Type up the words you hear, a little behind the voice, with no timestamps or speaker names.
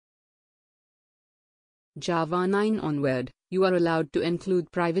Java 9 onward, you are allowed to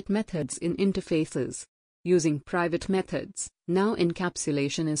include private methods in interfaces. Using private methods, now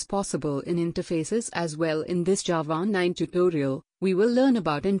encapsulation is possible in interfaces as well. In this Java 9 tutorial, we will learn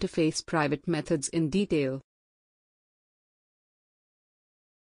about interface private methods in detail.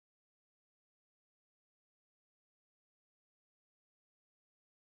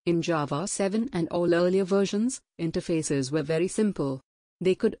 In Java 7 and all earlier versions, interfaces were very simple.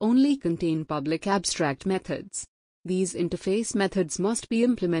 They could only contain public abstract methods. These interface methods must be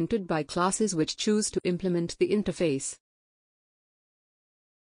implemented by classes which choose to implement the interface.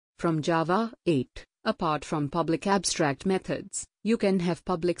 From Java 8, apart from public abstract methods, you can have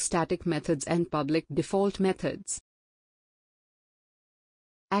public static methods and public default methods.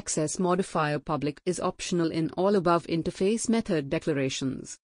 Access modifier public is optional in all above interface method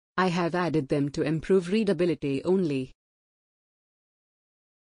declarations. I have added them to improve readability only.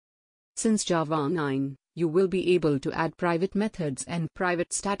 Since Java 9, you will be able to add private methods and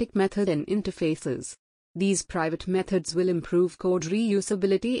private static method in interfaces. These private methods will improve code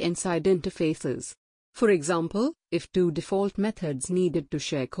reusability inside interfaces. For example, if two default methods needed to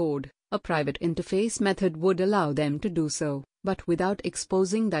share code, a private interface method would allow them to do so, but without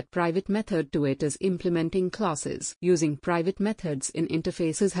exposing that private method to it. As implementing classes using private methods in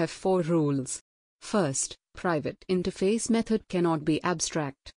interfaces have 4 rules. First, private interface method cannot be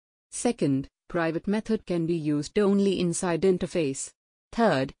abstract. Second, private method can be used only inside interface.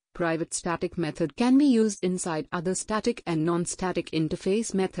 Third, private static method can be used inside other static and non-static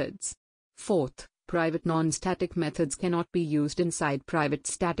interface methods. Fourth, private non-static methods cannot be used inside private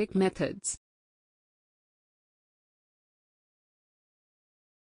static methods.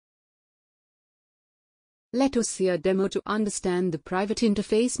 Let us see a demo to understand the private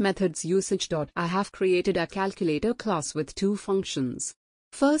interface methods usage. I have created a calculator class with 2 functions.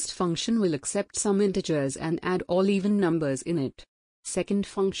 First function will accept some integers and add all even numbers in it. Second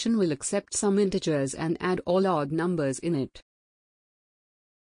function will accept some integers and add all odd numbers in it.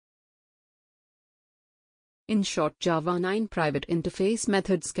 In short, Java 9 private interface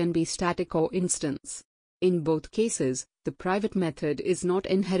methods can be static or instance. In both cases, the private method is not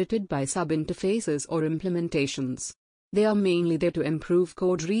inherited by sub-interfaces or implementations. They are mainly there to improve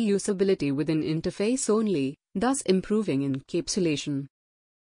code reusability within interface only, thus improving encapsulation.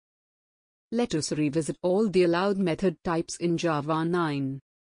 Let us revisit all the allowed method types in Java 9.